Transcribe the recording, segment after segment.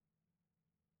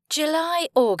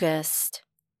July-August.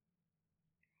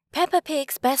 Peppa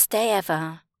Pig's Best Day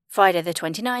Ever. Friday the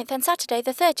 29th and Saturday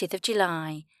the 30th of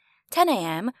July. 10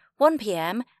 a.m, 1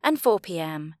 p.m, and 4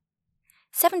 p.m.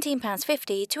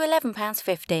 £17.50 to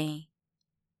 £11.50.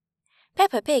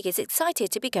 Peppa Pig is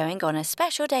excited to be going on a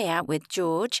special day out with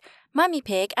George, Mummy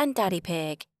Pig, and Daddy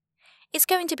Pig. It's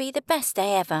going to be the best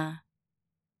day ever.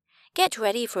 Get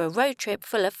ready for a road trip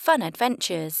full of fun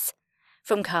adventures.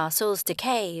 From castles to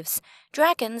caves,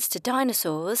 dragons to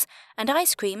dinosaurs, and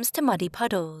ice creams to muddy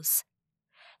puddles.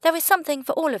 There is something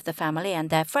for all of the family and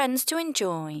their friends to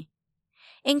enjoy,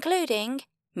 including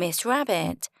Miss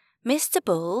Rabbit, Mr.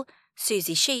 Bull,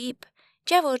 Susie Sheep,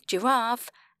 Gerald Giraffe,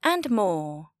 and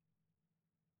more.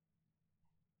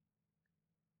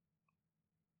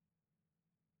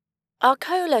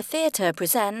 Arcola Theatre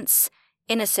presents,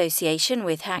 in association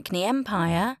with Hackney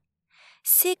Empire,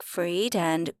 Siegfried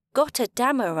and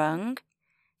Götterdämmerung,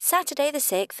 Saturday the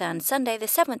 6th and Sunday the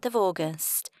 7th of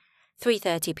August,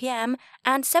 3:30 p.m.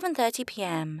 and 7:30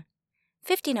 p.m,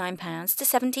 £59 to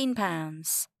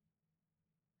 £17.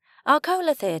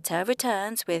 Arcola Theatre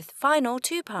returns with final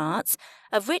 2 parts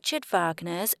of Richard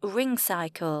Wagner's Ring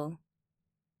Cycle.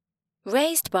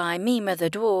 Raised by Mime the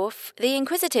Dwarf, the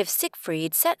inquisitive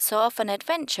Siegfried sets off an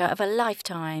adventure of a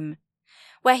lifetime,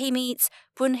 where he meets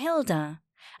Brunhilde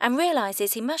and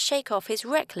realizes he must shake off his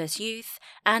reckless youth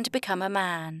and become a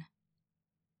man.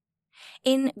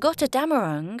 In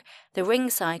Götterdämmerung, the ring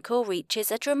cycle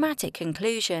reaches a dramatic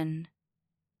conclusion.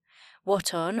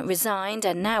 Wotan, resigned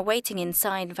and now waiting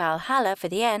inside Valhalla for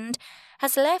the end,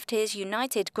 has left his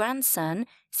united grandson,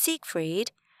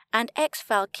 Siegfried, and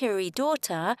ex-Valkyrie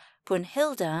daughter,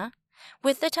 Brunhilde,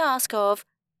 with the task of,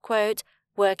 quote,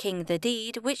 working the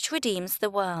deed which redeems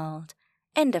the world,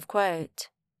 end of quote.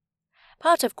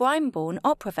 Part of Grimebourne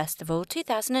Opera Festival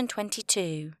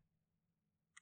 2022.